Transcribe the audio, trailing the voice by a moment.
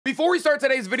Before we start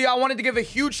today's video, I wanted to give a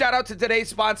huge shout out to today's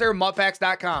sponsor,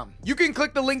 mutpacks.com. You can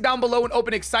click the link down below and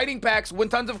open exciting packs, win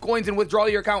tons of coins, and withdraw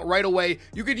your account right away.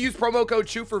 You could use promo code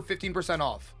SHOOT for 15%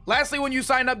 off. Lastly, when you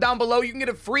sign up down below, you can get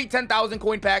a free 10,000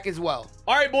 coin pack as well.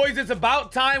 All right, boys, it's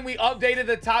about time we updated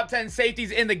the top 10 safeties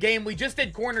in the game. We just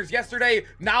did corners yesterday.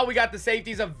 Now we got the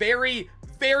safeties, a very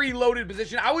loaded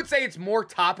position. I would say it's more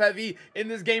top heavy in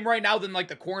this game right now than like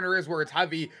the corner is, where it's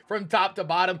heavy from top to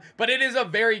bottom, but it is a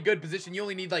very good position. You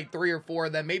only need like 3 or 4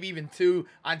 of them, maybe even 2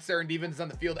 on certain defenses on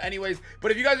the field anyways.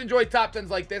 But if you guys enjoy top 10s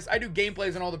like this, I do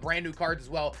gameplays on all the brand new cards as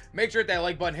well. Make sure to hit that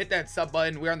like button, hit that sub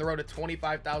button. We're on the road to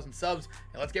 25,000 subs,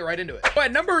 and let's get right into it.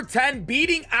 But number 10,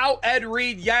 beating out Ed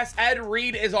Reed. Yes, Ed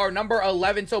Reed is our number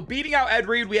 11. So beating out Ed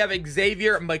Reed, we have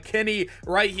Xavier McKinney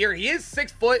right here. He is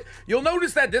 6 foot. You'll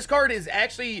notice that this card is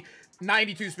actually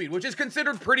 92 speed, which is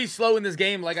considered pretty slow in this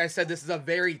game. Like I said, this is a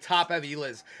very top heavy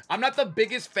list. I'm not the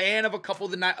biggest fan of a couple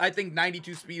of the, I think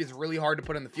 92 speed is really hard to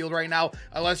put on the field right now,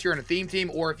 unless you're in a theme team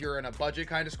or if you're in a budget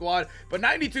kind of squad. But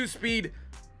 92 speed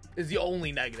is the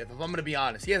only negative, if I'm going to be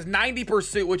honest. He has 90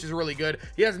 pursuit, which is really good.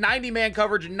 He has 90 man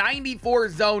coverage, 94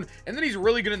 zone, and then he's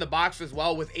really good in the box as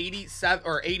well with 87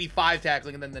 or 85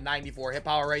 tackling, and then the 94 hit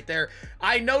power right there.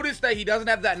 I noticed that he doesn't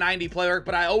have that 90 play work,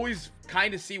 but I always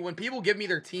kind of see when people give me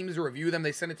their teams to review them,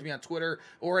 they send it to me on Twitter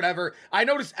or whatever. I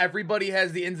notice everybody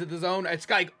has the ins of the zone. It's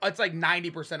like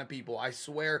 90% of people, I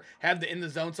swear, have the in the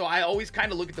zone. So I always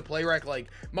kind of look at the play rec like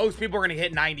most people are going to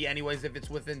hit 90 anyways if it's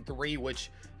within 3, which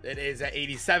it is at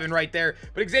 87 right there.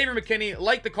 But Xavier McKinney,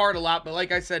 like the card a lot, but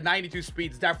like I said, 92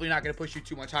 speed is definitely not going to push you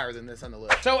too much higher than this on the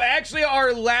list. So actually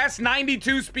our last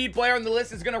 92 speed player on the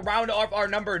list is going to round off our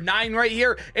number 9 right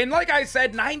here. And like I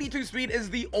said, 92 speed is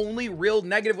the only real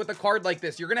negative with a card like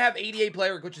this. You're going to have 88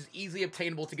 player, which is easily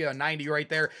obtainable to get a 90 right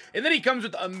there. And then he comes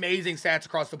with amazing stats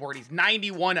across the board. He's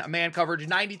 91 man coverage,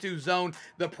 92 zone.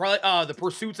 The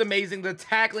pursuit's amazing. The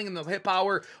tackling and the hit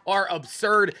power are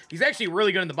absurd. He's actually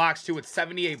really good in the box too with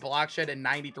 78 block shed and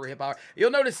 93 hit power.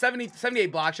 You'll notice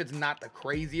 78 block shed's not the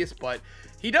craziest, but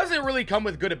he doesn't really come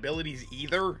with good abilities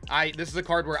either. This is a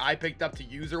card where I picked up to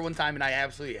user one time and I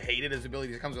absolutely hated his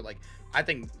abilities. It comes with like, I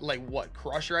think like what,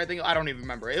 Crusher, I think, I don't even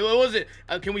remember. It wasn't,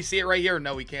 can we see it right here?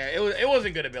 No, we can't. It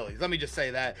wasn't good abilities, let me just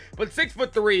say that. But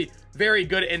 6'3", very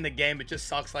good in the game. It just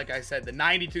sucks, like I said, the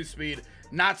 92 speed,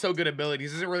 not so good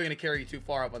abilities, isn't really going to carry you too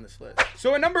far up on this list.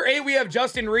 So at number 8, we have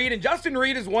Justin Reed, and Justin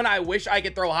Reed is one I wish I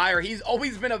could throw higher. He's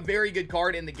always been a very good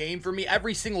card in the game for me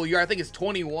every single year. I think it's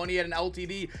 21 he had an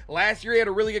LTD. Last year he had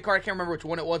a really good card. I can't remember which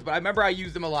one it was, but I remember I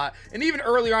used him a lot. And even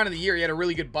earlier on in the year he had a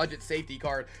really good budget safety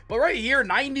card. But right here,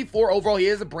 94 overall, he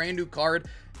is a brand new card.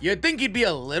 You'd think he'd be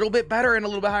a little bit better and a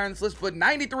little bit higher on this list, but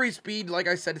 93 speed, like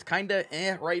I said, is kind of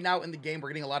right now in the game. We're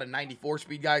getting a lot of 94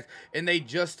 speed guys, and they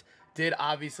just did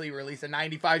obviously release a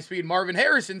 95 speed Marvin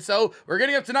Harrison, so we're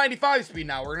getting up to 95 speed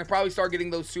now. We're going to probably start getting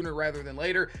those sooner rather than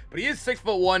later, but he is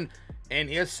 6'1", and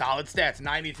he has solid stats,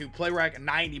 92 play rec,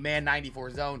 90 man,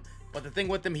 94 zone. But the thing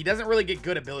with him, he doesn't really get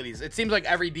good abilities. It seems like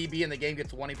every DB in the game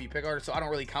gets 1 AP pick artist, so I don't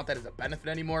really count that as a benefit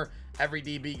anymore. Every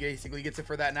DB basically gets it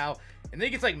for that now. And then he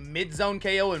gets like mid-zone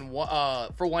KO and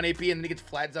for 1 AP, and then he gets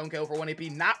flat zone KO for 1 AP.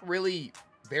 Not really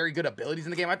very good abilities in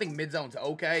the game. I think mid-zone's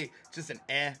okay. It's just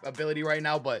an ability right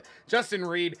now. But Justin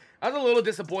Reed, I was a little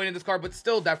disappointed in this card, but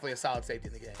still definitely a solid safety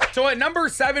in the game. So at number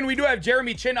 7, we do have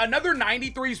Jeremy Chin, another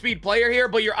 93 speed player here,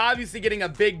 but you're obviously getting a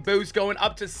big boost going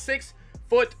up to 6'3".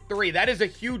 That is a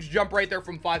huge jump right there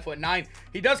from 5'9".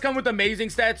 He does come with amazing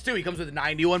stats too. He comes with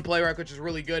 91 play rec, which is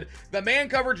really good. The man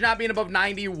coverage not being above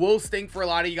 90 will stink for a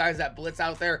lot of you guys that blitz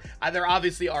out there. There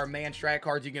obviously are man strat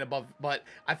cards you get above, but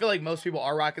I feel like most people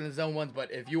are rocking the zone ones.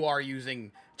 But if you are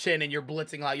using Chin and you're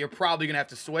blitzing a lot, you're probably gonna have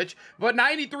to switch. But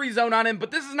 93 zone on him. But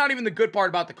this is not even the good part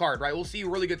about the card, right? We'll see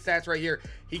really good stats right here.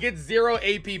 He gets 0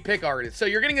 AP pick artist, so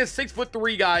you're getting a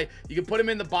 6'3" guy. You can put him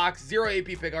in the box, 0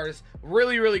 AP pick artist.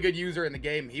 Really good user in the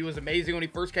game. He was amazing when he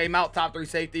first came out, top 3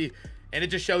 safety. And it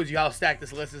just shows you how stacked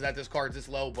this list is that this card's this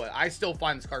low, but I still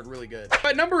find this card really good.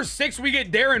 At number 6, we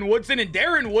get Darren Woodson, and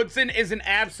Darren Woodson is an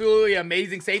absolutely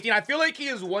amazing safety, and I feel like he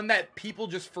is one that people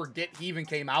just forget he even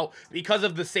came out because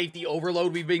of the safety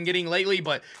overload we've been getting lately.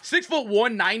 But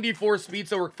 6'1", 94 speed,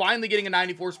 so we're finally getting a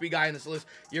 94 speed guy in this list.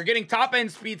 You're getting top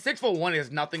end speed. 6'1" is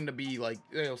nothing to be like,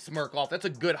 you know, smirk off. That's a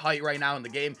good height right now in the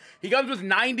game. He comes with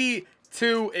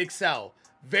 92 excel.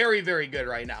 Very, very good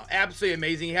right now. Absolutely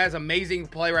amazing. He has amazing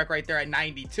play rec right there at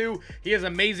 92. He has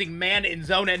amazing man in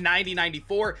zone at 90,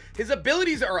 94. His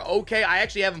abilities are okay. I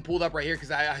actually have him pulled up right here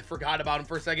because I forgot about him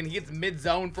for a second. He gets mid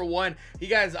zone for one. He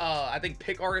has, I think,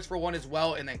 pick artist for one as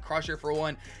well, and then crusher for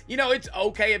one. You know, it's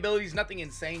okay abilities, nothing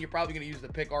insane. You're probably going to use the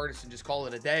pick artist and just call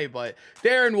it a day, but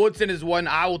Darren Woodson is one.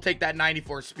 I will take that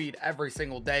 94 speed every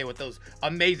single day with those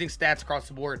amazing stats across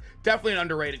the board. Definitely an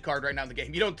underrated card right now in the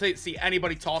game. You don't see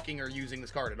anybody talking or using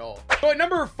this card at all. So at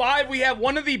number 5, we have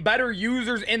one of the better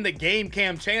users in the game,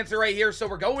 Kam Chancellor right here. So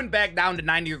we're going back down to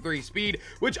 93 speed,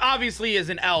 which obviously is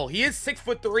an L. He is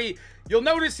 6'3". You'll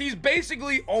notice he's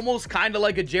basically almost kind of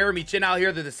like a Jeremy Chin out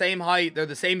here. They're the same height. They're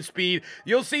the same speed.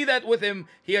 You'll see that with him.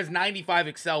 He has 95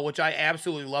 excel, which I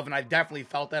absolutely love, and I've definitely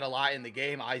felt that a lot in the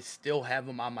game. I still have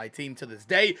him on my team to this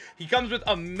day. He comes with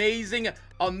amazing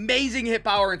hit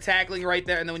power and tackling right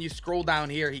there. And then when you scroll down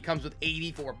here, he comes with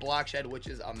 84 block shed, which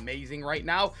is amazing right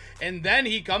now. And then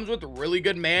he comes with really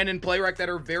good man and play rec that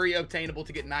are very obtainable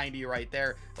to get 90 right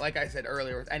there. Like I said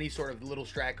earlier, with any sort of little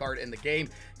strat card in the game.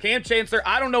 Kam Chancellor,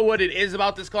 I don't know what it is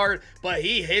about this card, but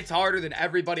he hits harder than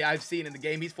everybody I've seen in the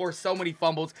game. He's forced so many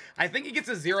fumbles. I think he gets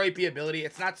a 0 AP ability.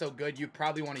 It's not so good. You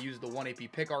probably want to use the 1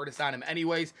 AP pick artist on him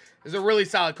anyways. There's a really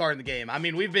solid card in the game. I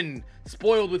mean, we've been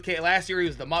spoiled with K. Last year, he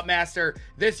was the Mutt Master.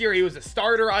 This year, he was a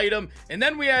starter item. And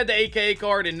then we had the AKA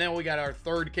card, and then we got our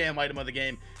third Kam item of the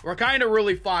game. We're kind of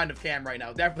really fond of Kam right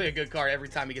now. Definitely a good card every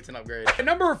time he gets an upgrade. At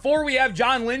number 4, we have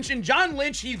John Lynch. And John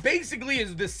Lynch, he basically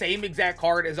is the same exact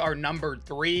card as our number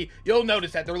 3. You'll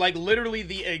notice that they're like literally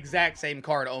the exact same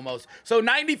card almost. So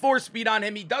 94 speed on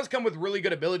him. He does come with really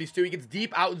good abilities too. He gets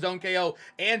deep out zone KO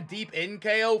and deep in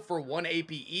KO for 1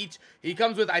 AP each. He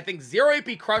comes with, I think, 0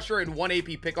 AP crusher and 1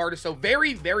 AP pick artist. So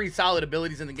very, very solid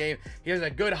abilities in the game. He has a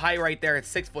good height right there at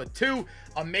 6'2".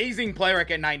 Amazing play rec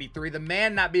at 93. The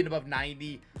man not being above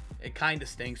 90, it kind of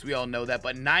stinks. We all know that,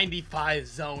 but 95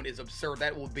 zone is absurd.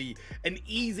 That will be an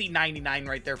easy 99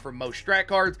 right there for most strat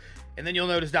cards. And then you'll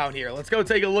notice down here, let's go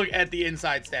take a look at the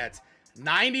inside stats.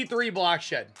 93 block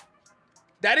shed.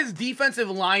 That is defensive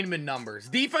lineman numbers.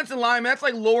 Defensive lineman, that's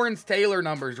like Lawrence Taylor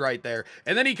numbers right there.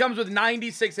 And then he comes with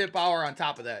 96 hit power on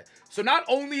top of that. So not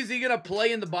only is he going to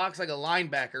play in the box like a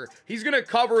linebacker, he's going to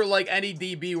cover like any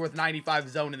DB with 95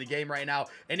 zone in the game right now.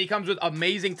 And he comes with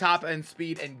amazing top end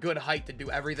speed and good height to do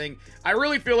everything. I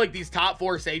really feel like these top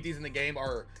 4 safeties in the game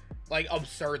are like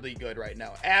absurdly good right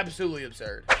now. Absolutely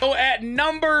absurd. So at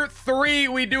number 3,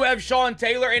 we do have Sean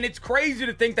Taylor, and it's crazy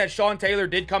to think that Sean Taylor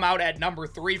did come out at number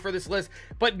 3 for this list.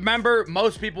 But remember,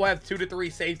 most people have 2 to 3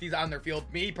 safeties on their field.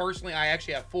 Me personally, I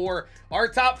actually have 4. Our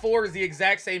top 4 is the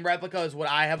exact same replica as what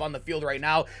I have on the field right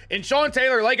now. And Sean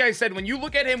Taylor, like I said, when you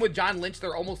look at him with John Lynch,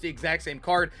 they're almost the exact same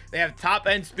card. They have top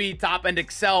end speed, top end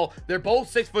excel. They're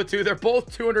both 6'2". They're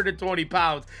both 220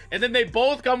 pounds. And then they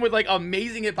both come with like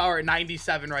amazing hit power at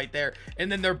 97 right there.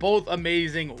 And then they're both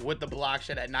amazing with the block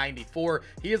shed at 94.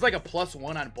 He is like a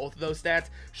 +1 on both of those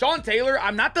stats. Sean Taylor,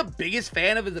 I'm not the biggest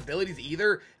fan of his abilities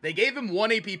either. They gave him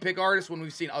 1 AP pick artist when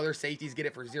we've seen other safeties get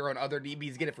it for 0 and other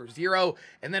DBs get it for 0.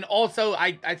 And then also,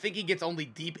 I think he gets only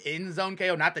deep in zone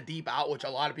KO, not the deep out, which a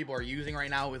lot of people are using right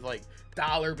now with like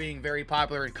Dollar being very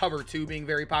popular and cover 2 being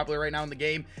very popular right now in the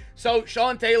game. So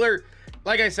Sean Taylor,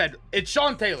 like I said, it's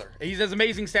Sean Taylor. He has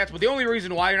amazing stats, but the only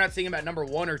reason why you're not seeing him at number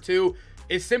 1 or 2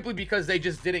 is simply because they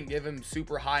just didn't give him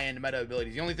super high-end meta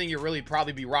abilities. The only thing you really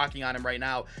probably be rocking on him right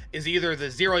now is either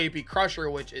the 0 AP Crusher,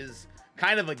 which is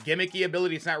kind of a gimmicky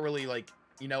ability. It's not really like,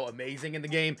 you know, amazing in the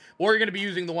game, or you're going to be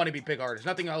using the 1 AP pick artist.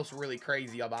 Nothing else really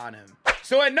crazy up on him.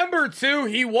 So at number 2,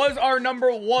 he was our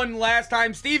number 1 last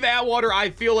time. Steve Atwater, I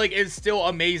feel like, is still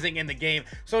amazing in the game.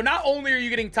 So not only are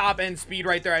you getting top end speed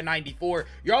right there at 94,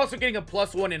 you're also getting a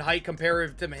 +1 in height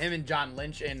comparative to him and John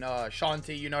Lynch and Sean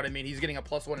T. You know what I mean? He's getting a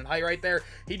 +1 in height right there.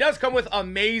 He does come with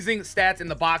amazing stats in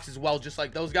the box as well, just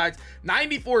like those guys.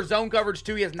 94 zone coverage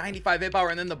too. He has 95 hit power,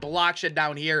 and then the block shed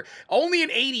down here, only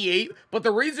an 88. But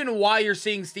the reason why you're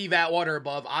seeing Steve Atwater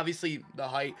above, obviously the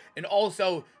height, and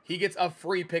also he gets a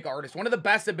free pick artist. One of the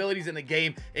best abilities in the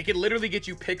game. It can literally get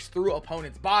you picks through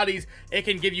opponents' bodies. It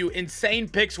can give you insane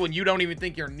picks when you don't even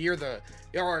think you're near the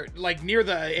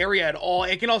area at all.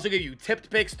 It can also give you tipped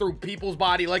picks through people's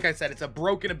body. Like I said, it's a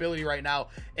broken ability right now,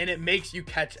 and it makes you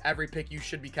catch every pick you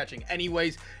should be catching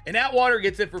anyways. And Atwater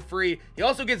gets it for free. He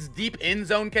also gets deep in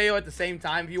zone KO at the same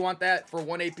time if you want that for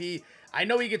 1 AP. I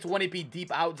know he gets 1 AP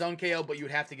deep out zone KO, but you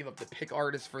would have to give up the pick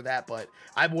artist for that, but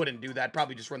I wouldn't do that.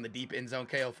 Probably just run the deep in zone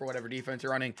KO for whatever defense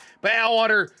you're running. But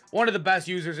Atwater, one of the best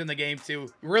users in the game too.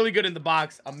 Really good in the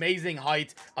box, amazing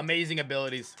height, amazing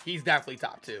abilities. He's definitely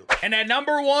top 2. And at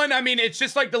number 1, I mean, it's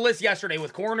just like the list yesterday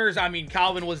with corners. I mean,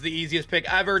 Calvin was the easiest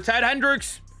pick ever. Ted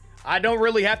Hendricks, I don't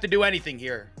really have to do anything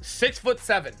here.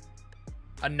 6'7".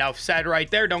 Enough said right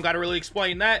there. Don't got to really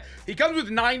explain that. He comes with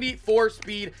 94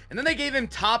 speed, and then they gave him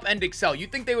top end excel.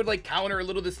 You'd think they would like counter a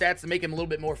little the stats to make him a little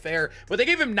bit more fair, but they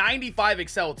gave him 95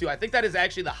 excel too. I think that is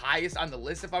actually the highest on the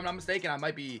list, if I'm not mistaken. I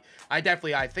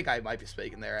think I might be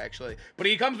speaking there actually. But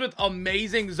he comes with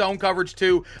amazing zone coverage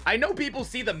too. I know people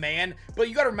see the man, but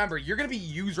you got to remember, you're going to be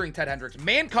using Ted Hendricks.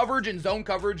 Man coverage and zone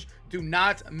coverage do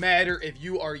not matter if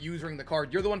you are using the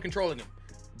card. You're the one controlling him.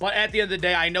 But at the end of the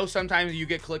day, I know sometimes you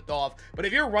get clicked off. But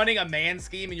if you're running a man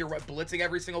scheme and you're blitzing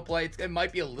every single play, it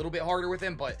might be a little bit harder with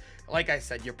him. But like I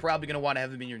said, you're probably going to want to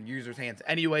have him in your user's hands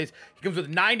anyways. He comes with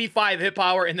 95 hit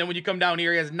power. And then when you come down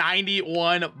here, he has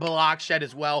 91 block shed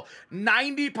as well.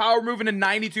 90 power move and a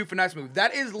 92 finesse move.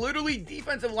 That is literally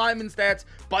defensive lineman stats,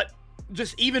 but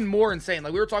just even more insane.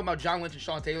 Like we were talking about John Lynch and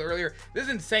Sean Taylor earlier. This is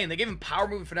insane. They gave him power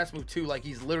move and finesse move too. Like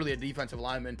he's literally a defensive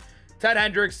lineman. Ted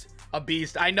Hendricks, a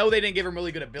beast. I know they didn't give him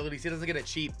really good abilities. He doesn't get a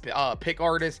cheap pick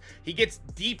artist. He gets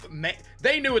deep.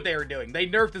 They knew what they were doing. They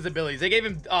nerfed his abilities. They gave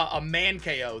him a man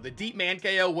KO, the deep man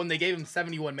KO, when they gave him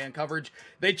 71 man coverage.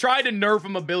 They tried to nerf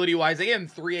him ability wise. They gave him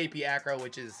 3 AP acro,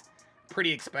 which is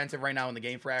pretty expensive right now in the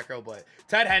game for acro. But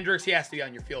Ted Hendricks, he has to be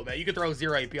on your field, man. You can throw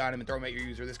 0 AP on him and throw him at your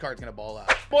user. This card's gonna ball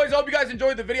out. Boys, I hope you guys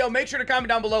enjoyed the video. Make sure to comment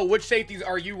down below which safeties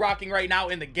are you rocking right now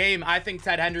in the game. I think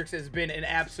Ted Hendricks has been an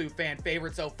absolute fan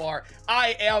favorite so far.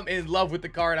 I am in love with the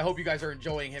card. I hope you guys are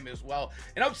enjoying him as well,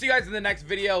 and I hope to see you guys in the next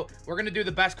video. We're gonna do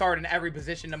the best card in every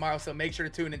position tomorrow, so make sure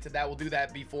to tune into that. We'll do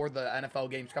that before the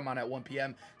NFL games come on at 1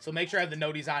 p.m. so make sure I have the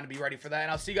noties on to be ready for that,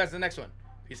 and I'll see you guys in the next one.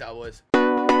 Peace out, boys.